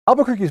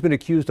Albuquerque has been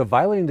accused of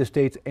violating the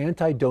state's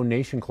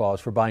anti-donation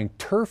clause for buying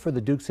turf for the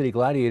Duke City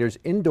Gladiators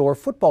indoor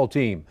football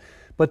team.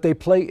 But they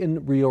play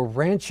in Rio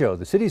Rancho.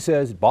 The city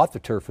says it bought the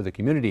turf for the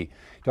community.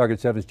 Target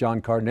 7's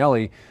John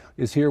Cardinelli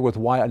is here with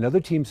why another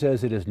team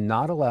says it is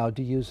not allowed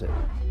to use it.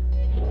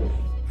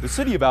 The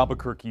city of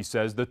Albuquerque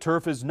says the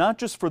turf is not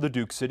just for the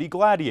Duke City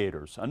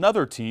Gladiators.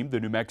 Another team, the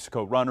New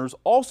Mexico Runners,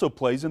 also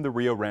plays in the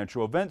Rio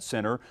Rancho Event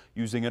Center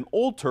using an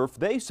old turf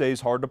they say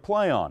is hard to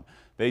play on.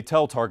 They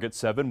tell Target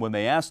 7 when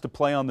they asked to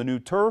play on the new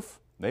turf,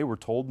 they were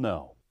told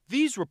no.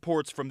 These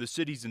reports from the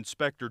city's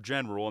inspector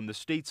general and the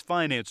state's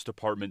finance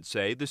department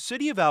say the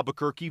city of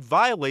Albuquerque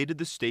violated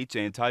the state's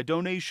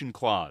anti-donation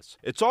clause.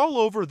 It's all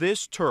over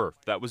this turf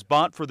that was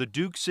bought for the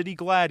Duke City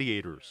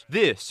Gladiators.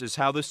 This is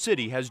how the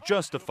city has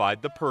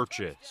justified the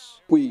purchase.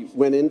 We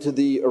went into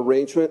the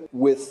arrangement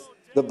with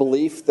the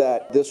belief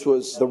that this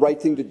was the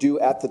right thing to do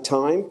at the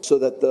time so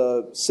that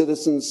the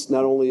citizens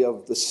not only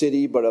of the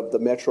city but of the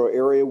metro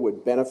area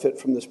would benefit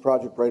from this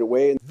project right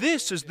away.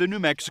 This is the New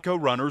Mexico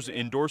Runners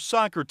indoor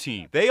soccer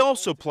team. They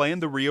also play in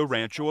the Rio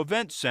Rancho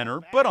Event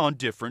Center but on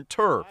different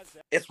turf.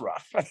 It's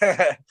rough.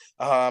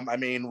 I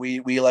mean, we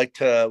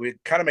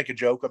kind of make a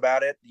joke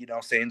about it,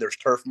 saying there's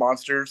turf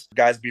monsters.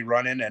 Guys be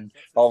running and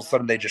all of a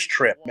sudden they just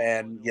trip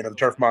and, the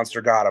turf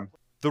monster got them.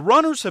 The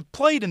Runners have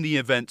played in the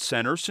event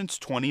center since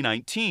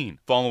 2019.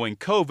 Following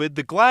COVID,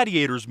 the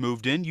Gladiators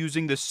moved in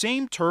using the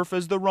same turf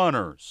as the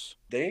Runners.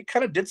 They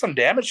kind of did some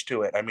damage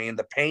to it. I mean,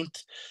 the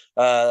paint,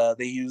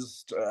 they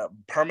used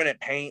permanent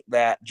paint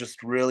that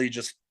really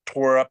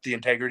tore up the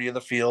integrity of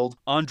the field.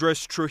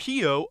 Andres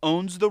Trujillo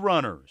owns the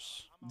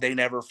Runners. They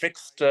never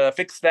fixed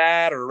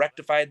that or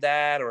rectified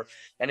that or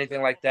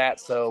anything like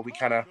that, so we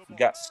kind of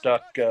got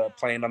stuck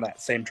playing on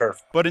that same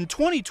turf. But in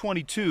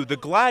 2022, the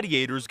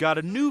Gladiators got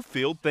a new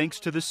field thanks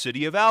to the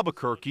city of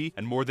Albuquerque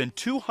and more than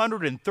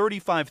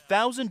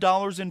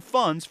 $235,000 in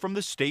funds from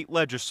the state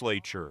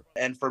legislature.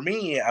 And for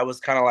me, I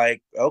was kind of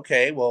like,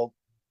 okay,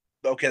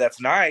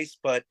 that's nice,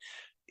 but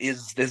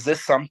is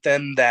this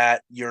something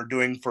that you're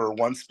doing for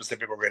one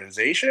specific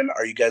organization?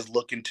 Are you guys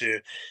looking to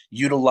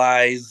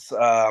utilize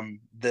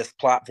this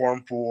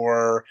platform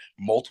for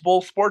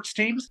multiple sports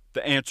teams?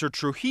 The answer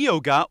Trujillo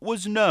got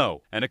was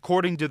no. And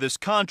according to this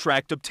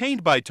contract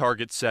obtained by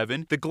Target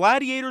 7, the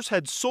Gladiators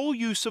had sole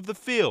use of the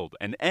field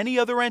and any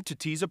other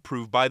entities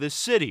approved by the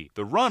city.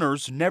 The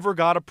Runners never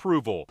got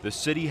approval. The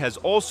city has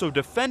also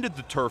defended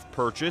the turf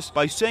purchase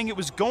by saying it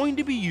was going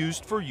to be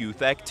used for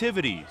youth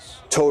activities.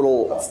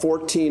 Total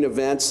 14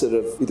 events that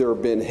have either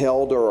been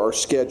held or are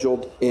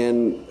scheduled,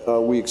 and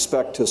we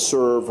expect to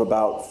serve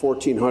about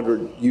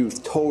 1,400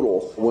 youth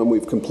total when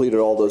we've completed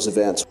all those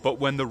events. But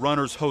when the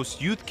Runners host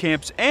youth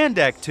camps and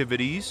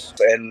activities,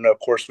 and of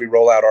course we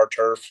roll out our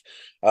turf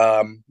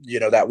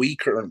that we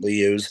currently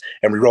use,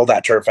 and we roll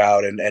that turf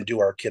out and do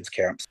our kids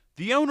camps.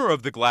 The owner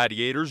of the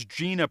Gladiators,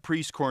 Gina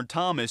Priestcorn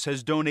Thomas,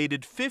 has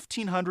donated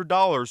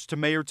 $1,500 to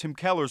Mayor Tim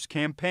Keller's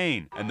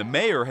campaign, and the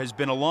mayor has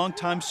been a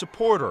longtime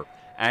supporter,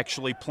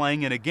 actually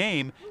playing in a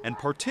game and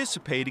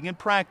participating in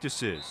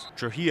practices.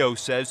 Trujillo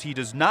says he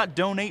does not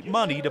donate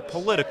money to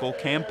political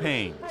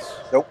campaigns.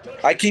 Nope.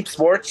 I keep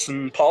sports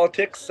and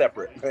politics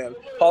separate, man.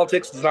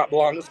 Politics does not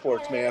belong to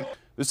sports, man.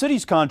 The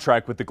city's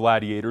contract with the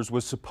Gladiators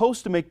was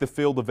supposed to make the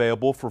field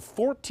available for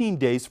 14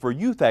 days for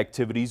youth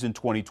activities in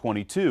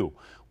 2022.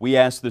 We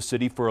asked the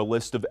city for a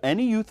list of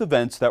any youth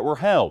events that were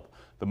held.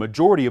 The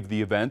majority of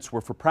the events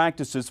were for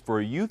practices for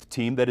a youth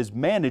team that is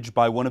managed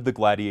by one of the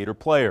Gladiator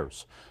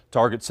players.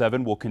 Target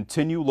 7 will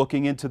continue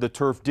looking into the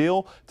turf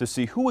deal to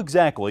see who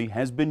exactly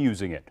has been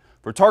using it.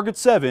 For Target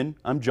 7,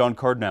 I'm John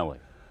Cardinelli.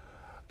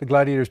 The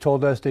Gladiators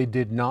told us they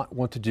did not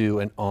want to do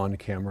an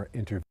on-camera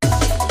interview.